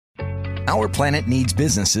Our planet needs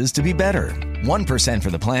businesses to be better. 1%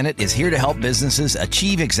 for the Planet is here to help businesses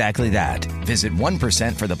achieve exactly that. Visit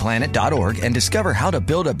 1%fortheplanet.org and discover how to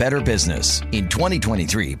build a better business. In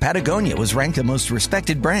 2023, Patagonia was ranked the most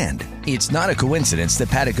respected brand. It's not a coincidence that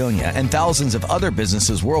Patagonia and thousands of other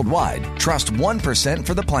businesses worldwide trust 1%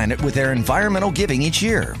 for the Planet with their environmental giving each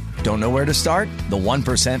year. Don't know where to start? The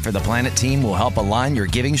 1% for the Planet team will help align your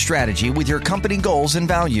giving strategy with your company goals and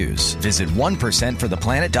values. Visit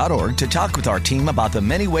 1%fortheplanet.org to talk with our team about the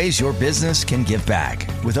many ways your business can give back.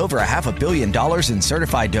 With over $500 million in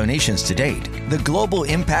certified donations to date, the global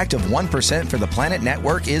impact of 1% for the Planet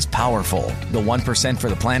network is powerful. The 1% for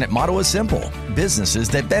the Planet motto is simple. Businesses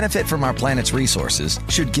that benefit from our planet's resources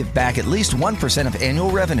should give back at least 1% of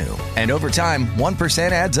annual revenue. And over time,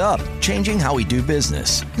 1% adds up, changing how we do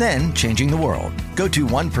business. Then changing the world. Go to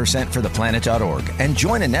 1%fortheplanet.org and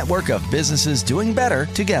join a network of businesses doing better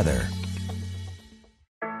together.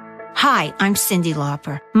 Hi, I'm Cyndi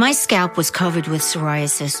Lauper. My scalp was covered with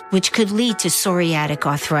psoriasis, which could lead to psoriatic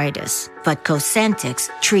arthritis. But Cosentyx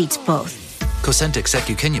treats both. Cosentyx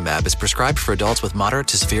secukinumab is prescribed for adults with moderate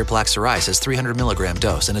to severe plaque psoriasis 300 milligram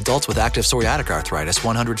dose and adults with active psoriatic arthritis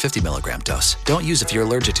 150 milligram dose. Don't use if you're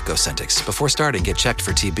allergic to Cosentyx. Before starting, get checked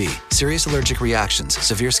for TB. Serious allergic reactions,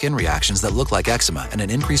 severe skin reactions that look like eczema, and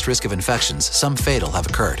an increased risk of infections, some fatal, have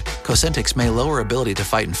occurred. Cosentyx may lower ability to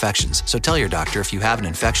fight infections, so tell your doctor if you have an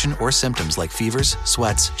infection or symptoms like fevers,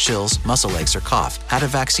 sweats, chills, muscle aches, or cough, had a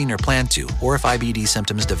vaccine or plan to, or if IBD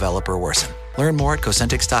symptoms develop or worsen. Learn more at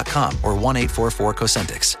Cosentyx.com or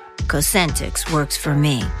 1-844-COSENTYX. Cosentyx works for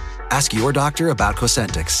me. Ask your doctor about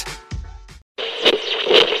Cosentyx.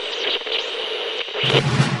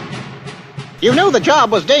 You knew the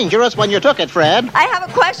job was dangerous when you took it, Fred. I have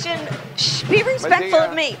a question. Shh, be respectful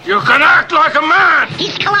of me. You can act like a man!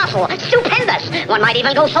 He's colossal, stupendous. One might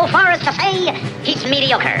even go so far as to say he's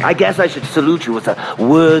mediocre. I guess I should salute you as a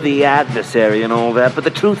worthy adversary and all that, but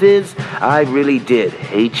the truth is, I really did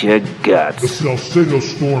hate your guts. The Salcedo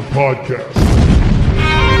Storm Podcast.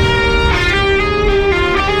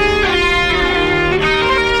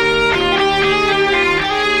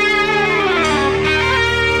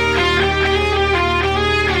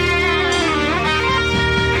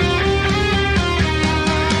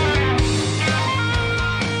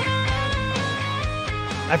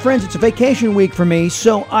 My friends, it's a vacation week for me,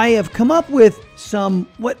 so I have come up with some,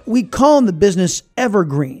 what we call in the business,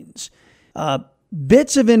 evergreens.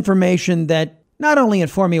 Bits of information that not only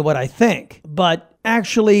inform me what I think, but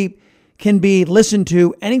actually can be listened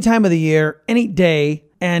to any time of the year, any day,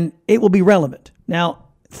 and it will be relevant. Now,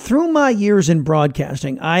 through my years in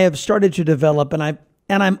broadcasting, I have started to develop, and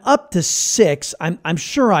I'm up to 6. I'm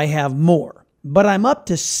sure I have more, but I'm up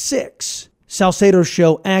to 6 Salcedo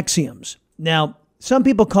Show axioms. Now, some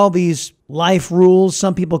people call these life rules.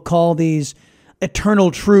 Some people call these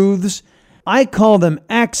eternal truths. I call them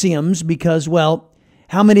axioms because, well,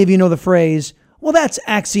 how many of you know the phrase, well, that's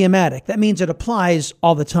axiomatic? That means it applies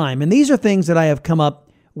all the time. And these are things that I have come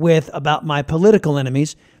up with about my political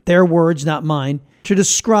enemies, their words, not mine, to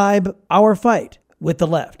describe our fight with the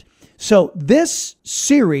left. So this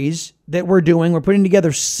series that we're doing, we're putting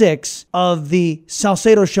together 6 of the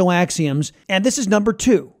Salcedo Show axioms, and this is number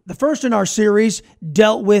 2. The first in our series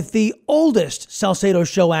dealt with the oldest Salcedo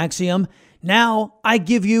Show axiom. Now I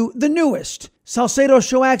give you the newest Salcedo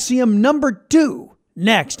Show axiom number 2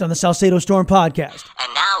 next on the Salcedo Storm Podcast.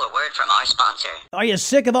 And now a word from our sponsor. Are you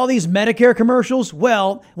sick of all these Medicare commercials?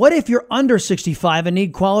 Well, what if you're under 65 and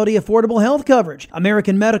need quality, affordable health coverage?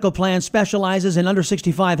 American Medical Plan specializes in under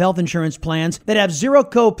 65 health insurance plans that have 0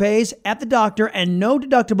 copays at the doctor and no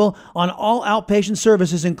deductible on all outpatient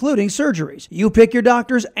services, including surgeries. You pick your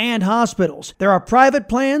doctors and hospitals. There are private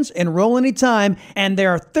plans, enroll anytime, and they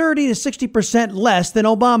are 30 to 60% less than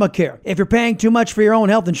Obamacare. If you're paying too much for your own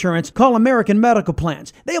health insurance, call American Medical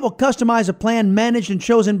Plans. They will customize a plan managed and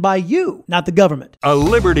chosen by you, not the government. A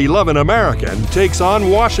liberty-loving American takes on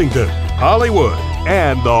Washington, Hollywood,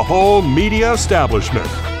 and the whole media establishment.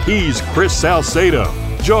 He's Chris Salcedo.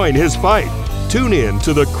 Join his fight. Tune in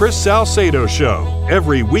to The Chris Salcedo Show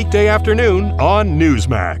every weekday afternoon on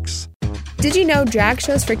Newsmax. Did you know drag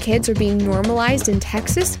shows for kids are being normalized in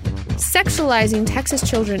Texas? Sexualizing Texas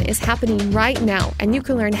children is happening right now, and you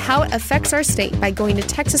can learn how it affects our state by going to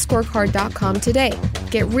TexasScorecard.com today.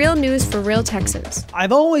 Get real news for real Texans.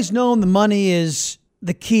 I've always known the money is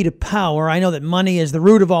the key to power. I know that money is the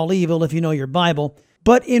root of all evil if you know your Bible.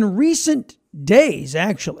 But in recent days,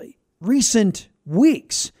 actually, recent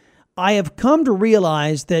weeks, I have come to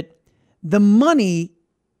realize that the money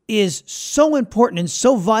is so important and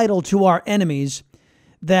so vital to our enemies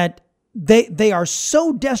that they are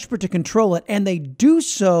so desperate to control it, and they do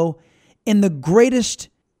so in the greatest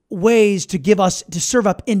ways to serve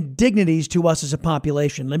up indignities to us as a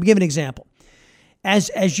population. Let me give an example.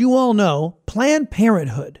 As you all know, Planned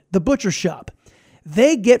Parenthood, the butcher shop,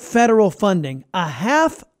 they get federal funding,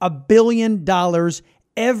 $500 million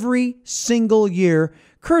every single year,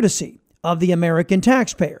 courtesy of the American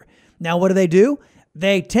taxpayer. Now, what do?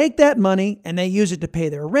 They take that money and they use it to pay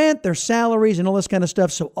their rent, their salaries, and all this kind of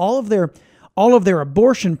stuff. So all of their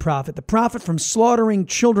abortion profit, the profit from slaughtering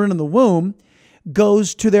children in the womb,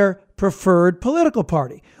 goes to their preferred political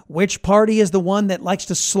party. Which party is the one that likes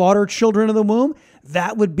to slaughter children in the womb?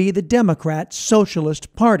 That would be the Democrat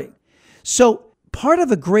Socialist Party. So part of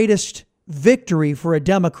the greatest victory for a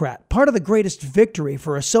Democrat, part of the greatest victory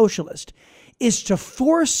for a socialist, is to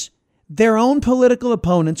force their own political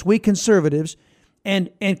opponents, we conservatives,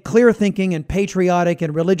 and clear-thinking and patriotic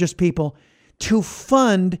and religious people, to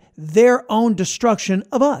fund their own destruction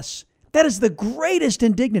of us. That is the greatest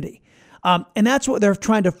indignity. And that's what they're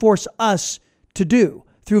trying to force us to do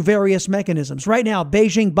through various mechanisms. Right now,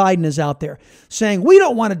 Beijing Biden is out there saying, we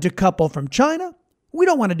don't want to decouple from China. We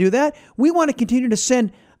don't want to do that. We want to continue to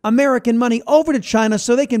send American money over to China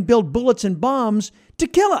so they can build bullets and bombs to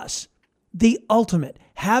kill us. The ultimate,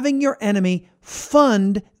 having your enemy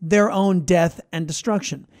fund their own death and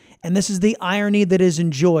destruction. And this is the irony that is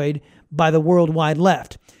enjoyed by the worldwide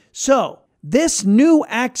left. So this new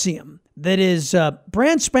axiom that is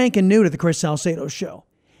brand spanking new to the Chris Salcedo show.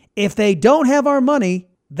 If they don't have our money,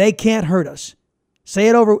 they can't hurt us. Say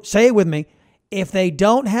it with me. If they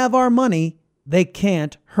don't have our money, they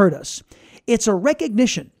can't hurt us. It's a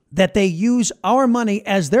recognition that they use our money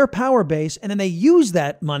as their power base, and then they use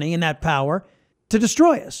that money and that power to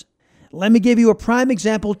destroy us. Let me give you a prime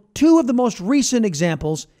example. Two of the most recent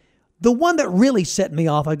examples. The one that really set me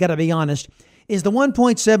off, I've got to be honest, is the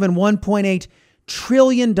 $1.7, $1.8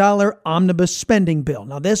 trillion omnibus spending bill.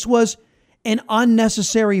 Now, this was an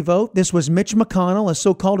unnecessary vote. This was Mitch McConnell, a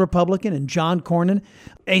so-called Republican, and John Cornyn,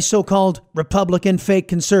 a so-called Republican fake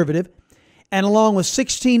conservative. And along with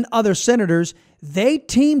 16 other senators, they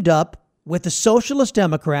teamed up with the Socialist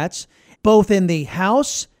Democrats, both in the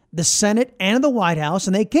House, the Senate, and the White House,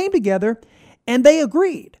 and they came together and they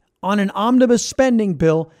agreed on an omnibus spending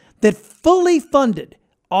bill that fully funded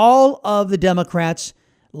all of the Democrats'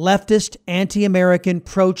 leftist, anti-American,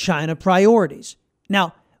 pro-China priorities.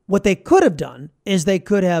 Now, what they could have done is they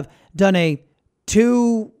could have done a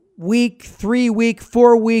 2-week, 3-week,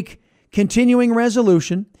 4-week continuing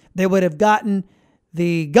resolution. They would have gotten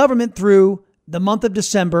the government through the month of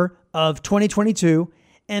December of 2022.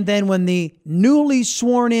 And then when the newly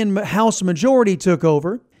sworn in House majority took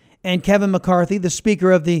over and Kevin McCarthy, the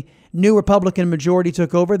Speaker of the new Republican majority,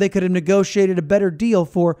 took over, they could have negotiated a better deal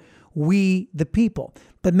for we the people.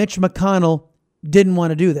 But Mitch McConnell didn't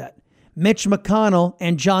want to do that. Mitch McConnell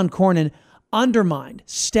and John Cornyn undermined,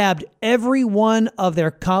 stabbed every one of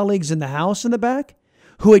their colleagues in the House in the back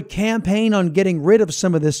who had campaigned on getting rid of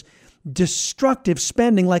some of this destructive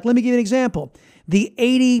spending. Like, let me give you an example. The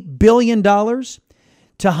 $80 billion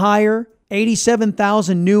to hire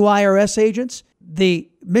 87,000 new IRS agents.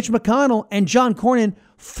 Mitch McConnell and John Cornyn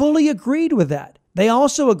fully agreed with that. They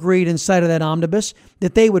also agreed inside of that omnibus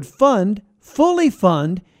that they would fully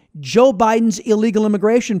fund Joe Biden's illegal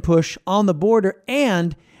immigration push on the border,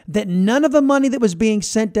 and that none of the money that was being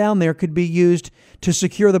sent down there could be used to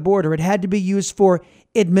secure the border. It had to be used for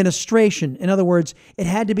administration. In other words, it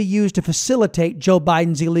had to be used to facilitate Joe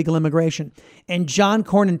Biden's illegal immigration. And John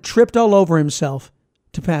Cornyn tripped all over himself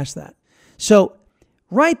to pass that. So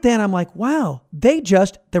right then I'm like, wow,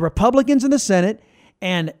 the Republicans in the Senate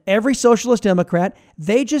and every socialist Democrat,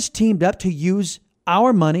 they just teamed up to use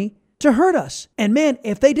our money to hurt us. And man,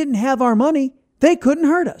 if they didn't have our money, they couldn't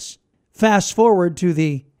hurt us. Fast forward to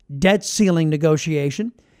the debt ceiling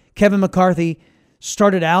negotiation. Kevin McCarthy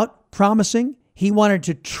started out promising he wanted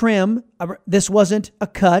to trim, this wasn't a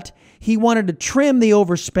cut, he wanted to trim the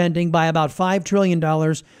overspending by about $5 trillion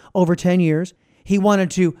over 10 years. He wanted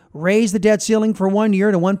to raise the debt ceiling for 1 year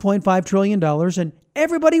to $1.5 trillion, and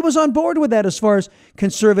everybody was on board with that as far as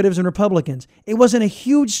conservatives and Republicans. It wasn't a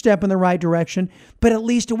huge step in the right direction, but at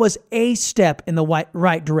least it was a step in the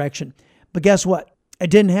right direction. But guess what? It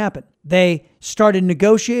didn't happen. They started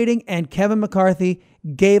negotiating, and Kevin McCarthy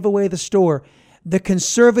gave away the store. The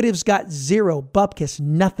conservatives got zero, bupkis,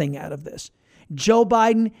 nothing out of this. Joe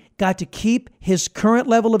Biden got to keep his current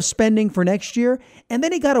level of spending for next year, and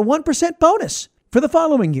then he got a 1% bonus for the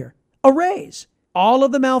following year, a raise. All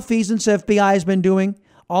of the malfeasance FBI has been doing,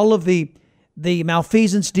 all of the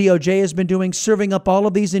malfeasance DOJ has been doing, serving up all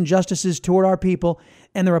of these injustices toward our people,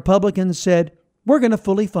 and the Republicans said, we're going to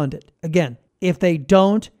fully fund it. Again, if they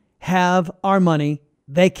don't have our money,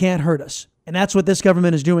 they can't hurt us. And that's what this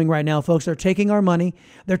government is doing right now, folks. They're taking our money,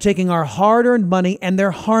 they're taking our hard-earned money, and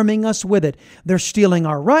they're harming us with it. They're stealing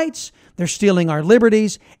our rights, they're stealing our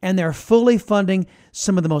liberties, and they're fully funding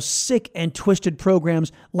some of the most sick and twisted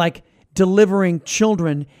programs like delivering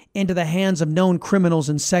children into the hands of known criminals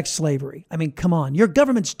in sex slavery. I mean, come on. Your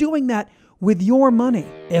government's doing that with your money.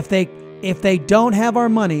 If they don't have our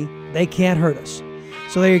money, they can't hurt us.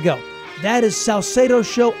 So there you go. That is Salcedo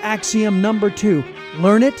Show Axiom number 2.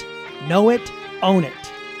 Learn it, know it, own it.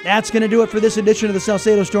 That's going to do it for this edition of the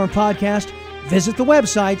Salcedo Storm Podcast. Visit the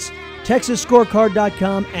websites,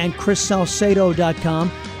 TexasScorecard.com and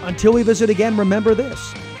ChrisSalcedo.com. Until we visit again, remember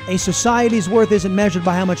this. A society's worth isn't measured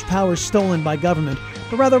by how much power is stolen by government,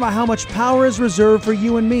 but rather by how much power is reserved for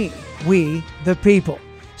you and me, we, the people.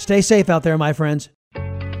 Stay safe out there, my friends.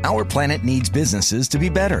 Our planet needs businesses to be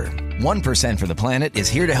better. 1% for the Planet is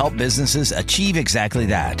here to help businesses achieve exactly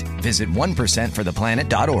that. Visit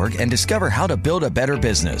 1%fortheplanet.org and discover how to build a better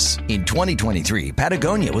business. In 2023,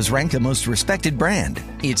 Patagonia was ranked the most respected brand.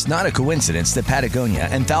 It's not a coincidence that Patagonia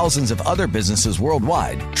and thousands of other businesses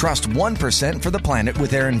worldwide trust 1% for the Planet with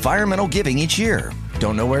their environmental giving each year.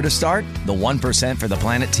 Don't know where to start? The 1% for the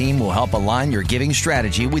Planet team will help align your giving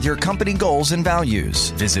strategy with your company goals and values.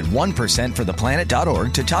 Visit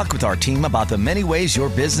 1%fortheplanet.org to talk with our team about the many ways your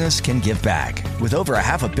business can give back. With over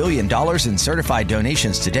 $500 million in certified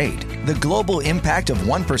donations to date, the global impact of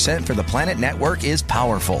 1% for the Planet network is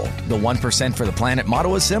powerful. The 1% for the Planet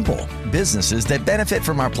motto is simple. Businesses that benefit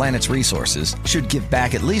from our planet's resources should give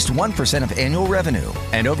back at least 1% of annual revenue.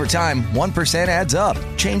 And over time, 1% adds up,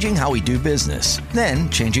 changing how we do business. Then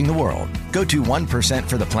changing the world. Go to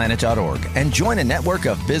 1%fortheplanet.org and join a network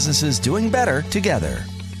of businesses doing better together.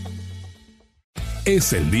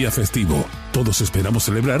 Es el día festivo. Todos esperamos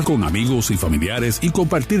celebrar con amigos y familiares y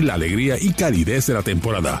compartir la alegría y calidez de la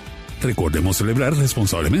temporada. Recordemos celebrar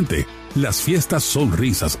responsablemente. Las fiestas son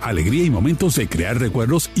risas, alegría y momentos de crear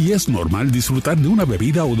recuerdos y es normal disfrutar de una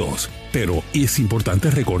bebida o dos. Pero es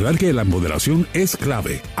importante recordar que la moderación es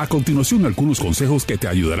clave. A continuación, algunos consejos que te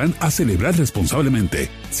ayudarán a celebrar responsablemente.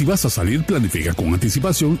 Si vas a salir, planifica con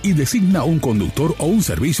anticipación y designa un conductor o un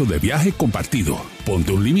servicio de viaje compartido.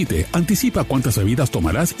 Ponte un límite, anticipa cuántas bebidas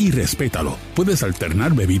tomarás y respétalo. Puedes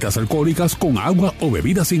alternar bebidas alcohólicas con agua o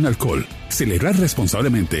bebidas sin alcohol. Celebrar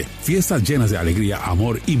responsablemente, fiestas llenas de alegría,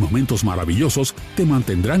 amor y momentos maravillosos te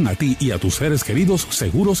mantendrán a ti y a tus seres queridos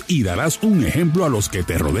seguros y darás un ejemplo a los que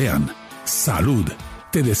te rodean. ¡Salud!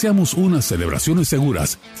 Te deseamos unas celebraciones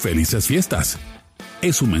seguras. ¡Felices fiestas!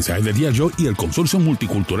 Es un mensaje de Diageo y el Consorcio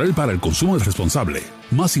Multicultural para el Consumo Responsable.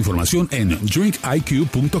 Más información en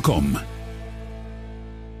drinkiq.com.